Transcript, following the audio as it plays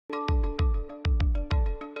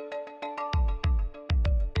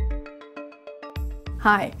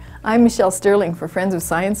Hi, I'm Michelle Sterling for Friends of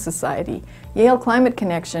Science Society. Yale Climate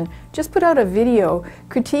Connection just put out a video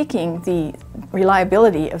critiquing the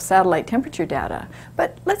reliability of satellite temperature data.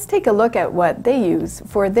 But let's take a look at what they use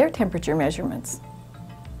for their temperature measurements.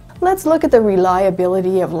 Let's look at the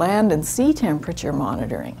reliability of land and sea temperature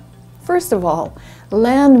monitoring. First of all,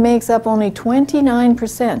 land makes up only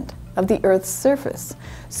 29% of the Earth's surface.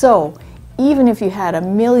 So, even if you had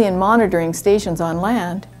 1 million monitoring stations on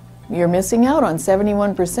land, you're missing out on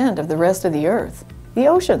 71% of the rest of the Earth, the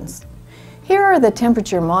oceans. Here are the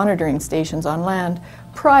temperature monitoring stations on land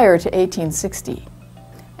prior to 1860.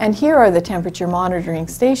 And here are the temperature monitoring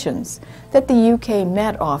stations that the UK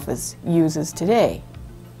Met Office uses today.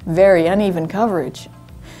 Very uneven coverage.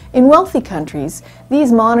 In wealthy countries,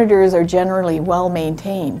 these monitors are generally well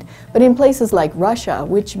maintained, but in places like Russia,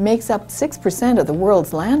 which makes up 6% of the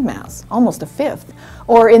world's landmass, almost a fifth,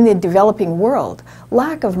 or in the developing world,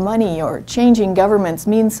 lack of money or changing governments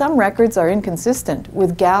means some records are inconsistent,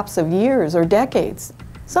 with gaps of years or decades.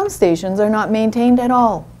 Some stations are not maintained at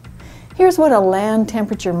all. Here's what a land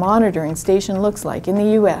temperature monitoring station looks like in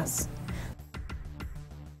the US.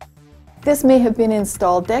 This may have been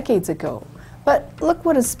installed decades ago, but look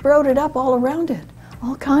what has sprouted up all around it.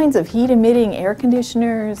 All kinds of heat-emitting air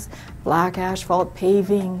conditioners, black asphalt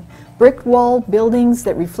paving, brick wall buildings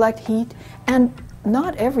that reflect heat, and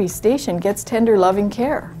not every station gets tender loving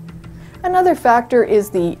care. Another factor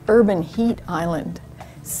is the urban heat island.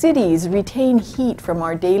 Cities retain heat from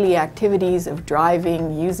our daily activities of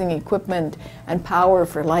driving, using equipment, and power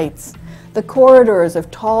for lights. The corridors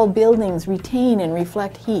of tall buildings retain and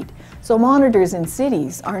reflect heat, so monitors in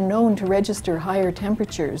cities are known to register higher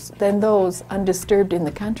temperatures than those undisturbed in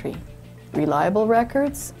the country. Reliable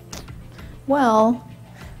records? Well,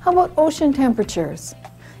 how about ocean temperatures?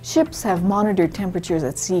 Ships have monitored temperatures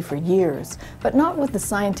at sea for years, but not with the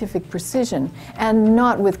scientific precision and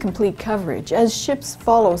not with complete coverage, as ships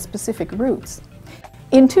follow specific routes.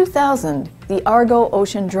 In 2000, the Argo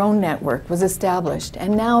Ocean Drone Network was established,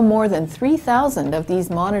 and now more than 3,000 of these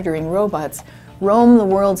monitoring robots roam the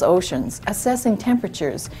world's oceans, assessing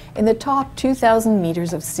temperatures in the top 2,000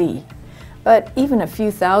 meters of sea. But even a few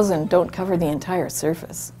thousand don't cover the entire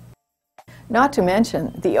surface. Not to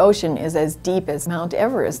mention, the ocean is as deep as Mount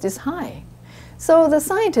Everest is high. So the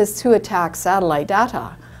scientists who attack satellite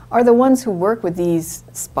data are the ones who work with these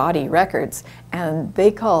spotty records, and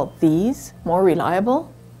they call these more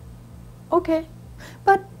reliable? Okay,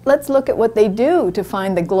 but let's look at what they do to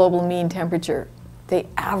find the global mean temperature. They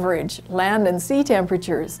average land and sea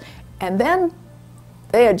temperatures, and then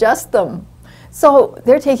they adjust them. So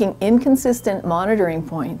they're taking inconsistent monitoring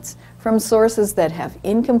points from sources that have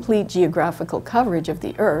incomplete geographical coverage of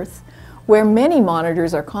the Earth, where many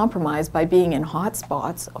monitors are compromised by being in hot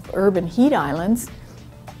spots of urban heat islands.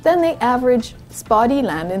 Then they average spotty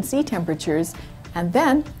land and sea temperatures, and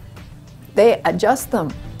then they adjust them.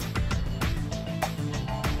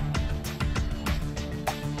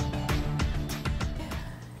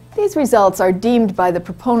 These results are deemed by the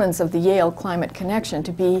proponents of the Yale Climate Connection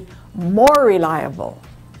to be more reliable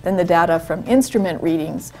than the data from instrument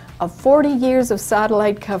readings of 40 years of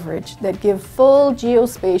satellite coverage that give full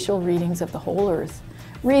geospatial readings of the whole Earth,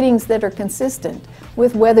 readings that are consistent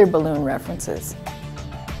with weather balloon references.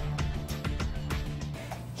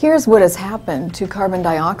 Here's what has happened to carbon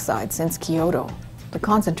dioxide since Kyoto. The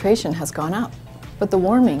concentration has gone up, but the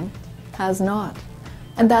warming has not.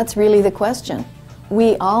 And that's really the question.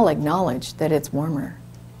 We all acknowledge that it's warmer.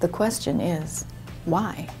 The question is,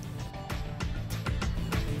 why?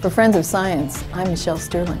 For Friends of Science, I'm Michelle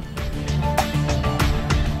Sterling.